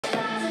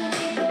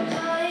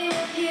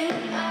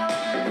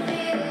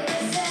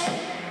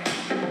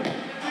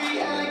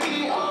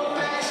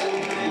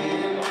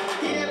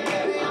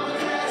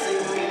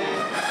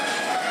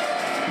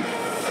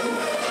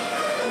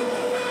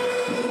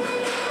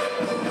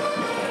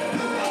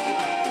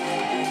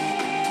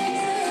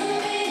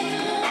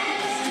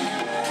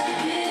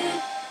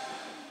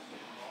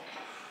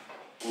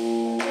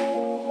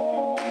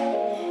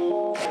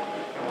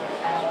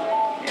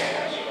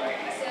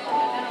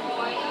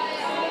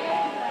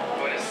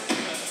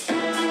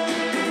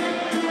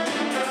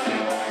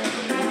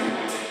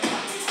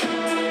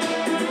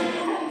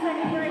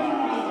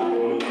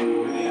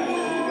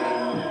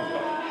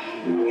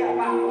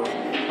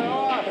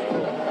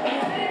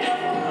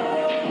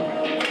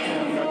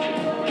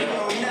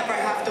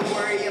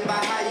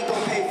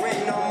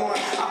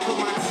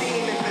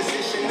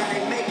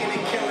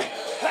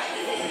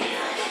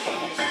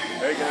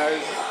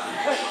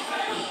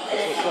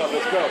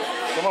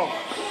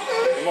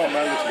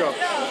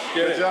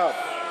Good job.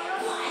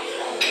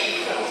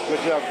 Good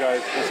job,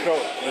 guys. Let's go.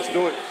 Let's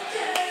do it.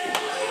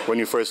 When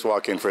you first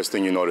walk in, first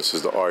thing you notice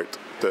is the art.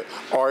 The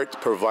art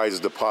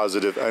provides the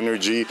positive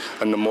energy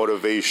and the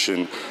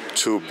motivation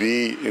to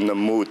be in the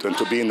mood and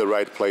to be in the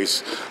right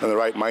place and the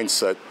right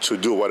mindset to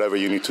do whatever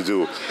you need to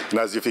do. And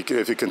as if you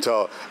can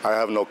tell, I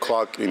have no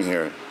clock in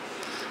here.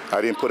 I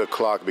didn't put a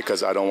clock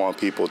because I don't want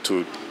people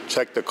to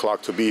check the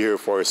clock to be here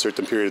for a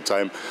certain period of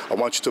time. I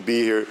want you to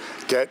be here,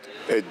 get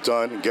it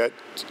done,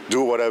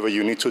 do whatever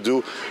you need to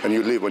do, and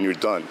you leave when you're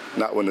done,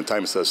 not when the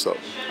time says so.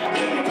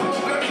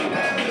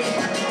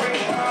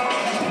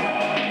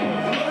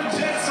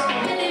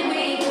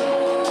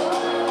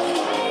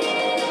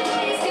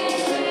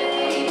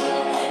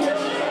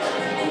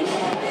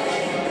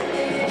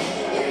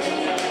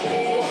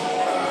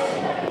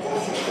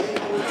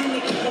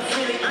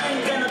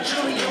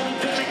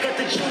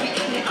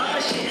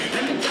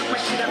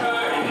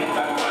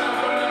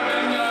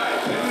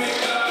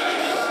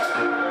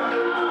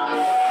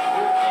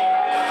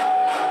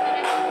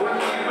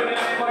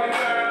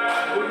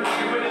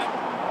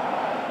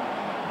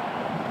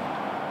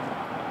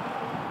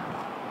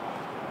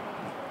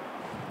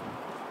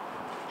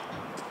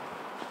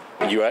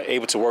 You are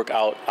able to work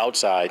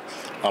outside.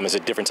 It's a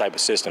different type of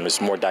system. It's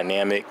more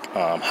dynamic,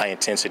 high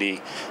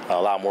intensity,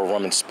 a lot more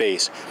room and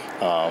space.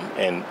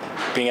 And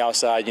being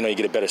outside, you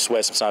get a better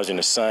sweat sometimes in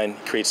the sun,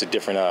 creates a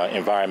different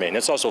environment. And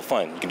it's also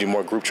fun. You can do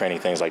more group training,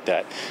 things like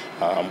that.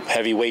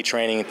 Heavy weight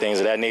training, things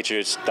of that nature,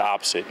 it's the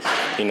opposite.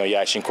 You're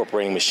actually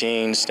incorporating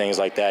machines, things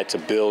like that to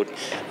build,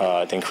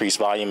 to increase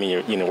volume in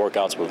your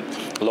workouts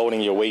with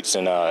loading your weights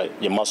and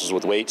your muscles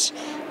with weights.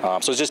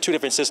 So it's just two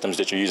different systems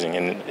that you're using,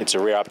 and it's a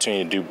rare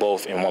opportunity to do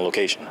both in one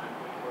location.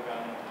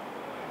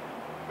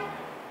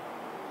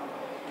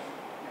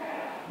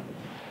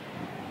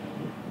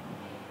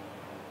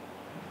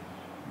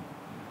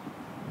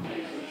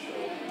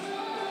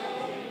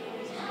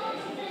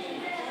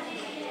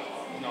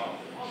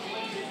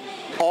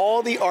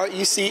 All the art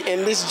you see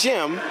in this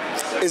gym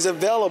is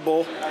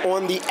available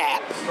on the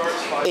app.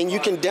 And you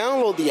can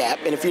download the app,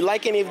 and if you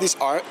like any of this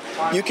art,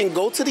 you can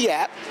go to the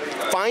app,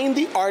 find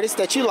the artist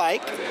that you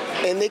like,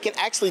 and they can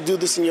actually do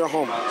this in your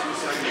home.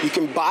 You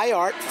can buy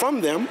art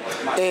from them,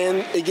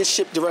 and it gets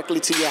shipped directly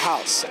to your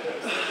house.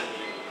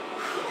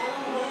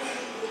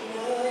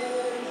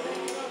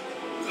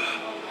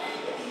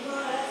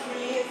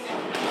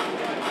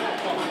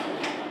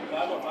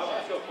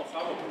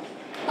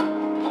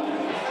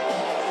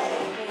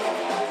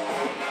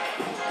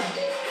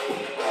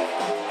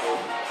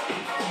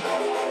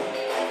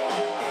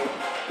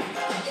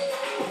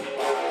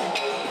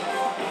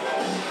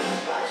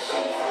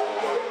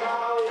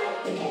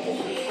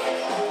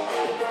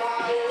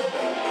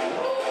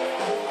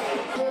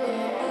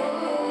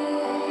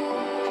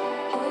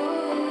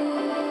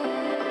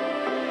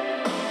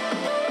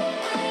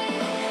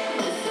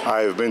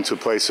 I've been to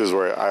places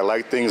where I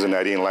like things and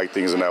I didn't like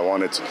things, and I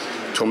wanted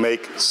to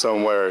make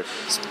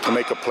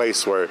a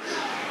place where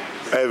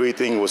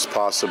everything was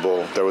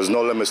possible. There was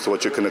no limits to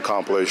what you can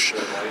accomplish.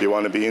 You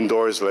want to be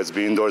indoors, let's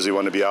be indoors. You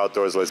want to be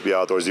outdoors, let's be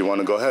outdoors. You want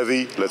to go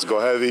heavy, let's go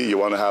heavy. You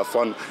want to have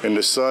fun in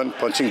the sun,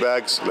 punching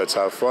bags, let's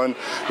have fun.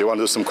 You want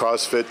to do some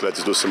CrossFit,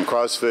 let's do some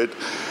CrossFit.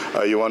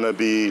 You want to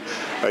be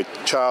a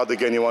child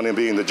again, you want to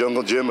be in the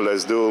jungle gym,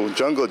 let's do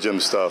jungle gym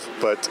stuff,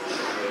 but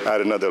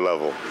at another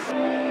level.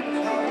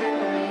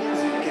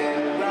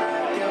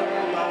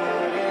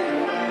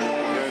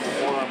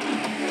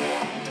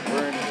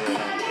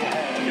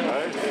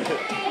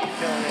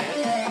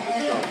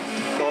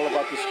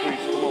 The squeeze,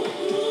 come on.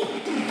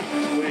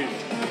 Squeeze,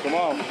 come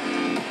on.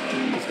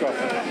 Let's go.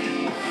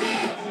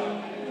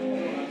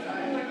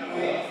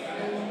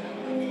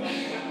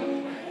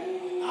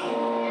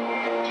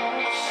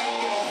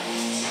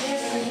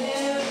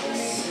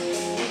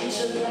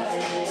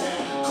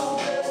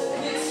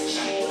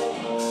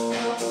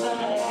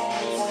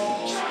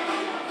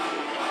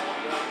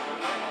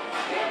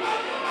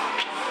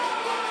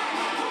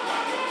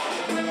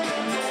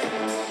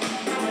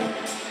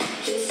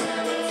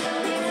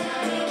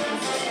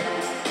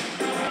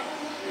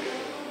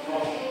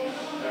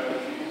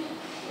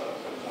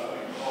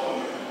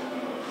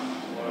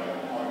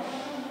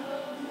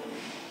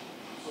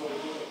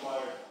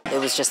 It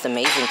was just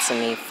amazing to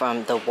me,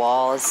 from the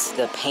walls,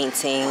 the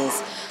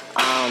paintings.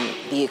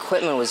 The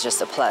equipment was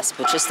just a plus,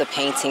 but just the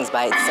paintings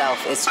by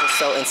itself, it's just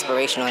so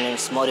inspirational and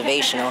it's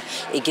motivational.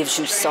 It gives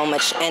you so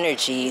much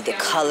energy, the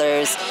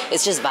colors,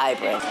 it's just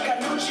vibrant.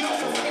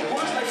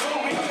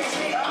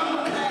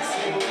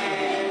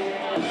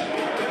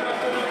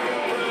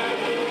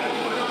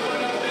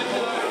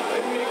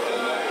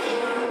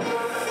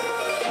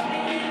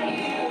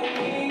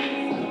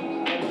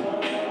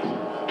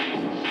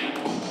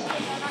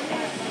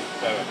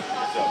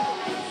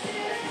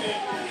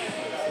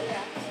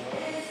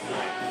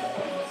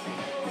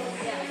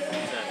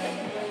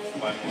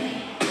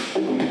 Bye.